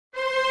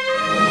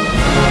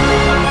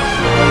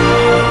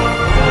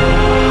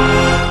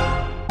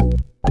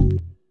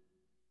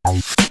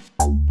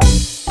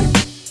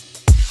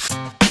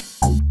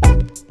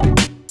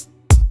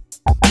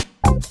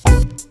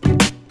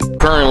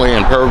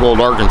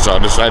Paragold, Arkansas. I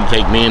decided to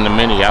take me and the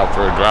Mini out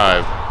for a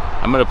drive.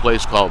 I'm at a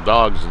place called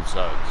Dogs and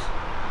Suds.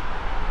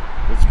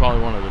 It's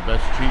probably one of the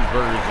best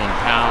cheeseburgers in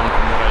town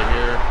from what I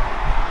hear.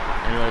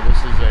 Anyway,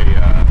 this is a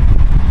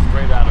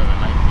straight out of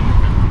the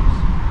 1950s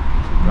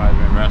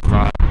drive-in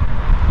restaurant.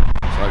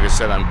 So like I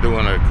said, I'm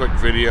doing a quick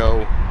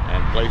video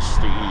and places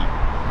to eat.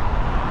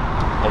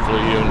 Hopefully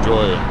you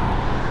enjoy it.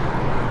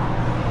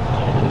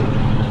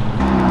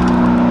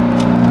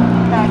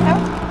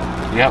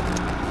 Yep.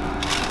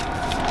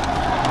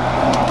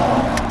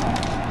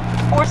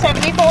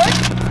 474.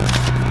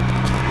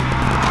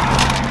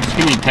 Just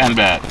give me 10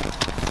 back.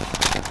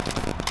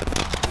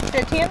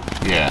 15?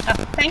 Yeah. Oh,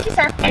 thank you,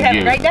 sir. Thank Have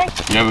you. a great day.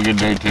 You have a good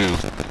day too.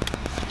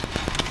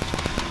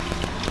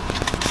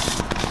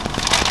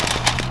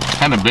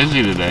 Kind of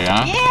busy today,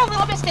 huh? Yeah, a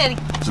little bit steady.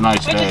 It's a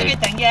nice day. Which is a good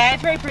thing. Yeah,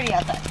 it's very pretty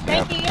outside.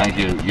 Thank you. Thank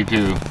you. You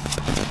too.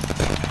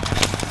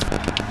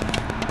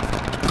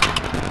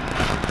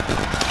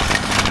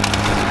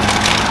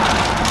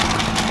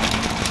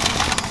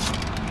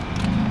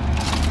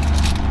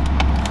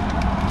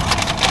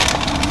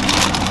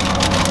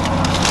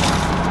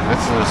 This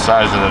is the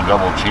size of the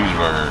double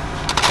cheeseburger,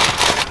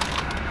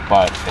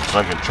 but it's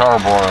like a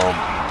charbroiled.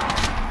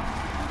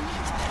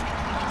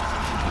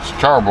 It's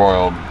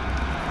charbroiled.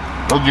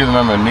 Those of you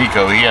remember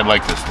Nico, he had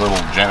like this little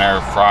Gen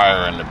Air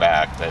fryer in the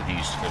back that he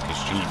used to cook his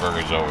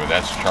cheeseburgers over.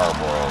 That's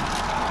charbroiled.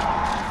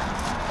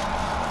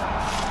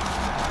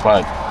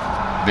 But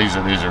these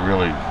are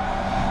really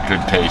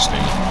good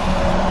tasting.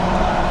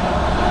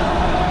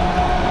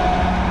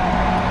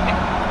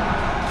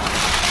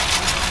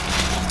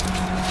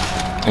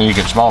 And you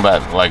can smell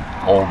that like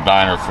old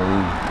diner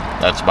food.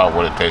 That's about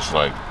what it tastes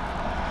like.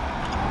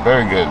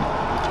 Very good.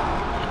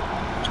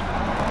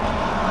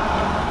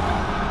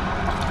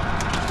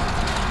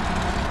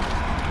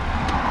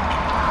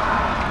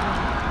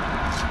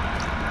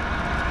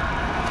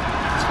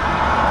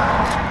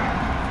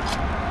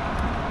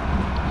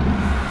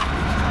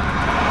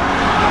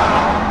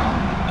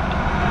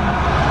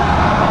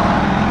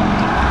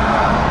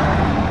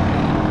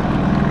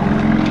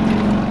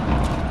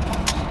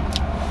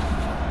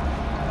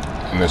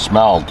 And the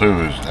smell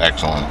too is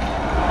excellent.